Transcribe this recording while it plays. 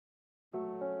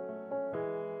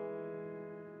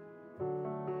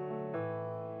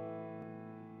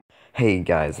Hey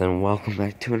guys, and welcome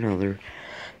back to another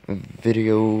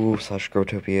video slash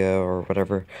Growtopia or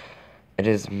whatever. It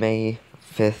is May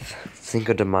 5th,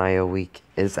 Cinco de Mayo week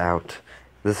is out.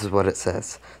 This is what it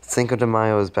says. Cinco de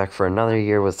Mayo is back for another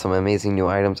year with some amazing new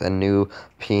items and new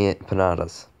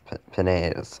panadas.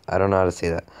 Panadas. I don't know how to say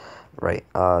that. Right.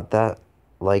 That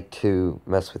like to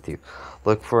mess with you.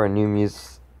 Look for a new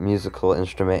musical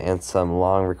instrument and some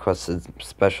long requested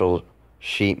special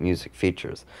sheet music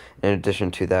features. In addition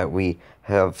to that, we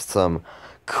have some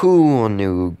cool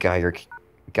new Geiger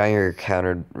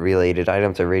counter related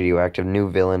items, a radioactive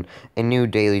new villain, a new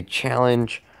daily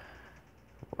challenge,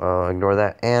 ignore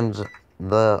that, and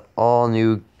the all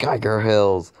new Geiger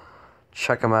Hills.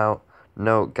 Check them out.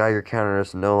 Note, Geiger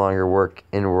counters no longer work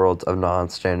in worlds of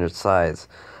non-standard size,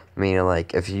 meaning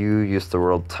like if you use the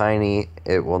world tiny,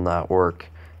 it will not work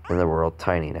in the world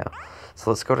tiny now. So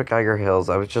let's go to Geiger Hills.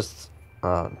 I was just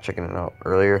checking it out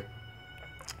earlier,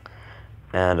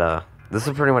 and this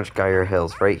is pretty much Geiger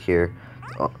Hills right here.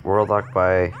 World locked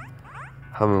by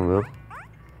Hamumu.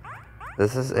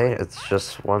 This is it's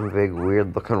just one big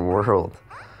weird looking world.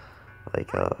 Like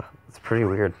it's pretty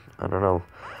weird. I don't know.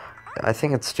 I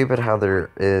think it's stupid how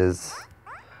there's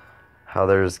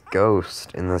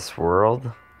ghost in this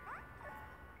world.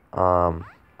 I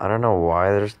don't know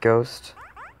why there's ghost.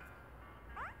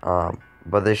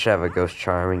 But they should have a ghost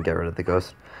charm and get rid of the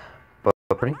ghost. But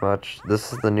pretty much,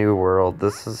 this is the new world.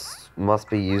 Must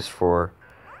be used for,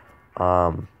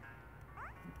 yeah.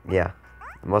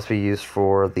 It must be used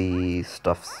for the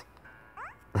stuffs.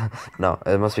 No,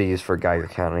 it must be used for Geiger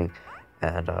counting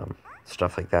and,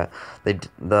 stuff like that.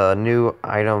 The new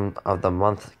item of the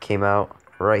month came out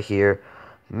right here.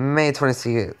 May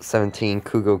 2017,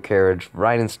 Kudo Carriage,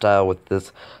 riding style with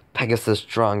this Pegasus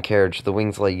drawn carriage. The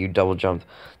wings let you double jump.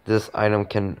 This item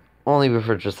can only be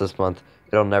purchased this month.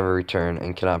 It'll never return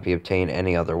and cannot be obtained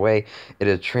any other way. It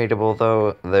is tradable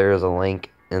though. There is a link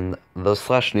in the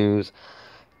 /news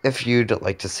if you'd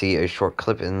like to see a short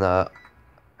clip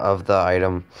of the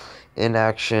item in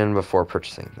action before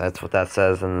purchasing. That's what that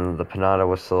says. And the panada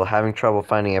was still having trouble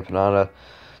finding a panada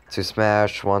to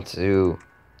smash. Want to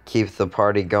keep the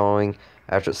party going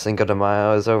after Cinco de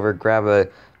Mayo is over? Grab a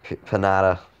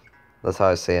panada. That's how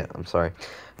I say it. I'm sorry.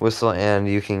 Whistle, and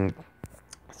you can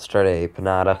start a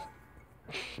panada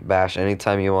bash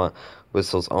anytime you want.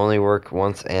 Whistles only work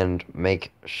once, and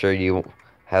make sure you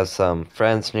have some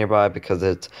friends nearby because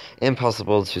it's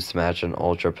impossible to smash an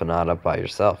ultra panada by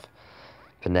yourself.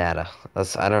 Panada.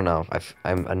 I don't know.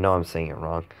 I know I'm saying it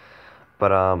wrong,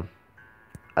 but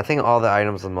I think all the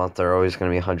items of the month are always going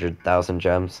to be 100,000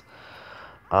 gems.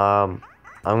 I'm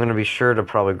gonna be sure to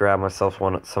probably grab myself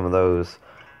some of those,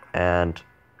 and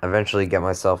eventually get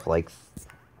myself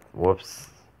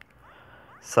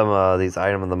some of these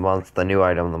item of the month, the new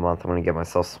item of the month. I'm gonna get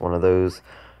myself one of those,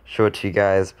 show it to you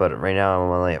guys. But right now I'm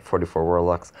only at 44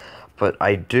 Warlocks. But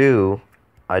I do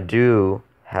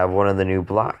have one of the new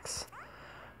blocks,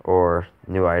 or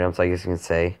new items, I guess you can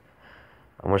say.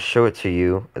 I'm gonna show it to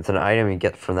you. It's an item you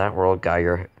get from that world,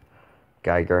 Geiger,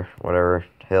 whatever,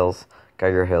 Hills,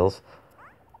 Geiger Hills.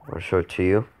 I'm gonna show it to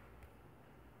you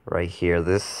right here.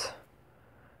 This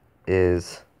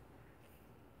is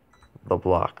the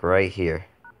block right here.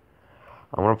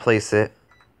 I'm gonna place it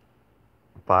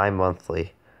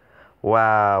bi-monthly.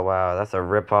 Wow, that's a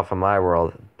rip-off of my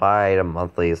world.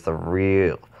 Bi-monthly is the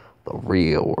real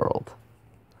world.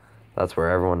 That's where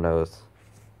everyone knows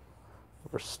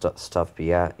where stuff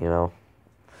be at, you know.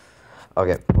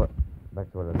 Okay,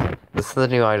 back to what I said. This is the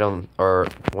new item, or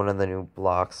one of the new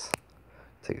blocks.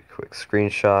 Take a quick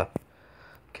screenshot.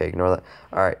 Okay, ignore that.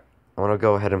 Alright, I'm gonna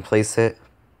go ahead and place it.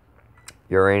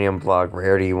 Uranium block,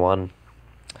 rarity 1.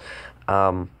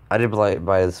 I did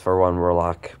buy this for 1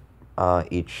 Warlock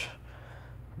each,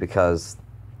 because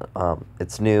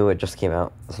it's new, it just came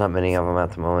out. There's not many of them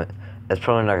at the moment. It's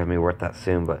probably not gonna be worth that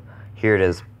soon, but here it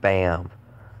is. Bam!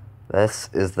 This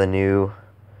is the new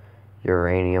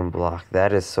uranium block.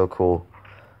 That is so cool.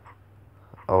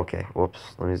 Okay,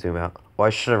 whoops, let me zoom out. Well, I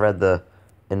should have read the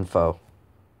info.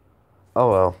 Oh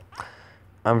well,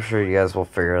 I'm sure you guys will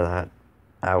figure that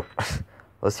out.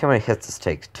 Let's see how many hits this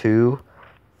takes. 2,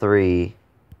 3,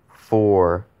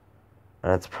 4,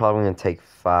 and it's probably going to take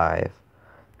 5.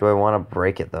 Do I want to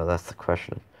break it though? That's the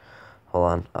question.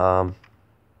 Hold on.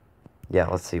 Yeah,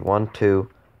 let's see. 1, 2,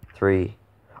 3.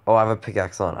 Oh, I have a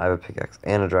pickaxe on. I have a pickaxe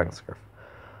and a dragon scarf.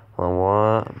 Hold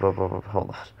on. Hold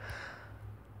on.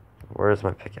 Where's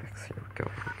my pickaxe? Here we go.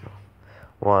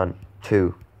 1,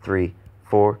 2, 3,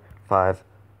 4, 5,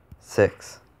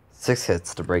 6. 6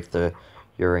 hits to break the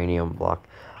uranium block.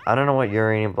 I don't know what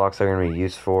uranium blocks are going to be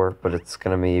used for, but it's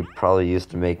going to be probably used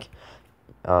to make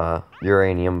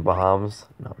uranium bombs.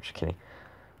 No, I'm just kidding.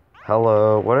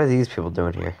 Hello, what are these people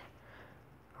doing here?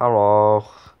 Hello.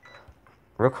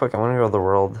 Real quick, I want to go to the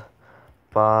world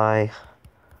by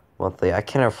monthly. I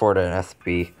can't afford an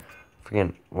SB.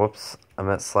 Freaking, whoops, I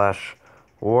meant slash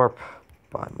warp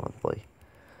by monthly.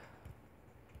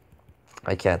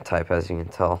 I can't type, as you can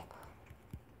tell.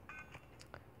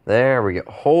 There we go.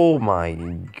 Oh my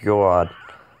god.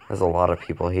 There's a lot of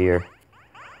people here.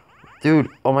 Dude,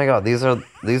 oh my god, these are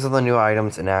the new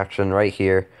items in action right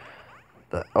here.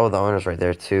 The owner's right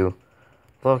there too.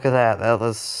 Look at that. That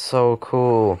was so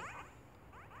cool.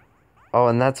 Oh,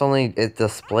 and that's only it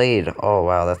displayed. Oh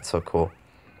wow, that's so cool.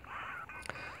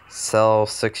 Sell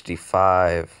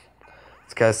 65.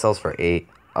 This guy sells for 8.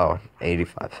 Oh,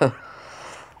 85. I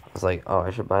was like, oh, I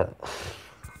should buy that.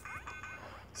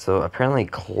 So apparently,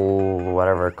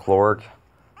 Clorg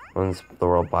owns the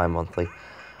world bi-monthly.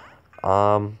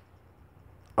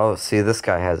 Oh, see, this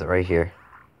guy has it right here.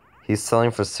 He's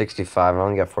selling for 65. I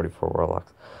only got 44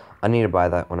 warlocks. I need to buy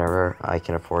that whenever I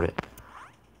can afford it.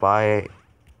 Buy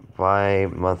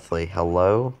monthly.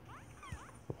 Hello?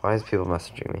 Why is people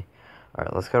messaging me?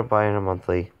 Alright, let's go to buy in a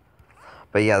monthly.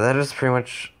 But yeah, that is pretty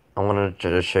much... I wanted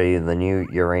to show you the new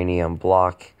uranium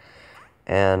block.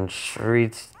 And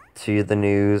read to you the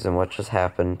news and what just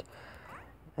happened.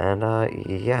 And,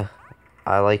 yeah.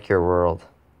 I like your world.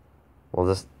 Well,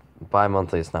 this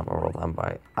bi-monthly is not my world. I'm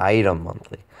by item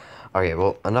monthly. Okay,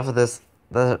 well, enough of this.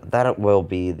 That will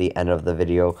be the end of the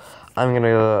video. I'm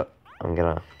gonna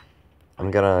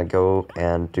go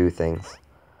and do things.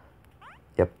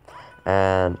 Yep.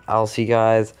 And I'll see you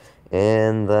guys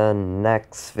in the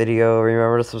next video.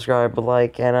 Remember to subscribe,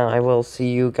 like, and I will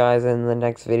see you guys in the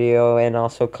next video. And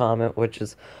also comment, which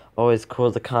is always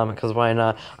cool to comment, because why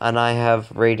not? And I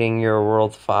have rating your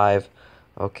world 5.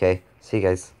 Okay, see you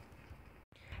guys.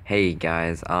 Hey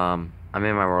guys, I'm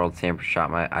in my world Sanper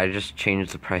shop. I just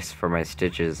changed the price for my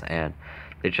stitches, and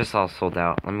they just all sold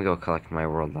out. Let me go collect my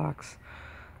world locks.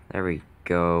 There we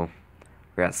go.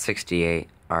 We're at 68.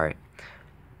 Alright.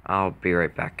 I'll be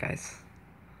right back, guys.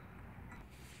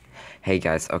 Hey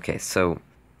guys, okay, so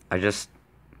I just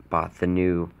bought the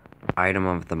new item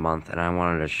of the month, and I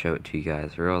wanted to show it to you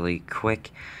guys really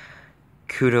quick.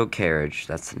 Kudo Carriage,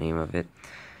 that's the name of it.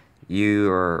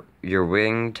 Your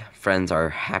winged friends are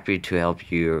happy to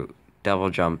help you double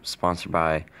jump, sponsored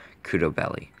by Kudo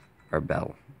Belly. Or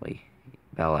Belly.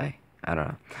 Ballet. I don't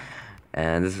know.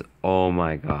 And this is, oh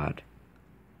my god.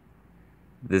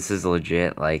 This is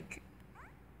legit, like,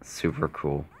 super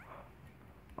cool.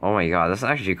 Oh my god, this is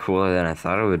actually cooler than I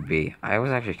thought it would be. I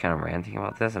was actually kind of ranting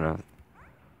about this, and I was...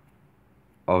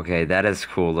 Okay, that is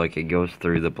cool. Look, it goes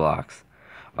through the blocks.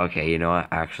 Okay, you know what?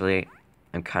 Actually,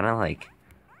 I'm kind of, like,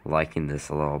 liking this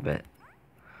a little bit.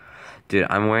 Dude,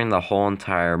 I'm wearing the whole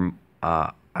entire...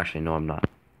 actually, no, I'm not.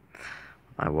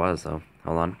 I was, though.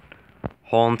 Hold on.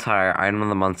 Whole entire item of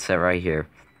the month set right here.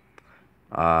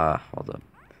 Hold up.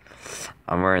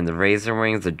 I'm wearing the razor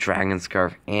wings, the dragon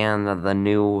scarf, and the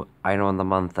new item of the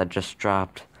month that just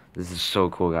dropped. This is so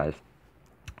cool, guys.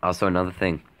 Also, another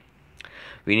thing.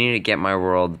 We need to get my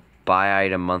world buy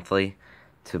item monthly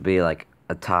to be like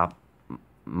a top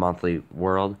monthly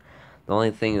world. The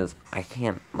only thing is I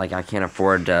can't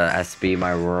afford to SB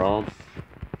my world.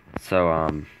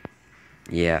 So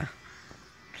yeah.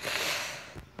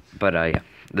 But yeah.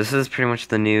 This is pretty much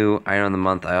the new item of the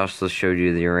month. I also showed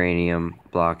you the uranium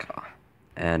block.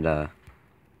 And,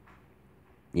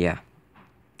 yeah.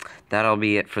 That'll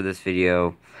be it for this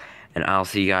video. And I'll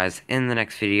see you guys in the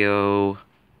next video.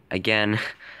 Again,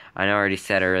 I know I already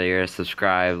said earlier,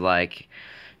 subscribe, like,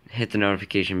 hit the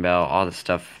notification bell, all this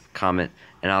stuff, comment.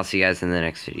 And I'll see you guys in the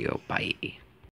next video. Bye.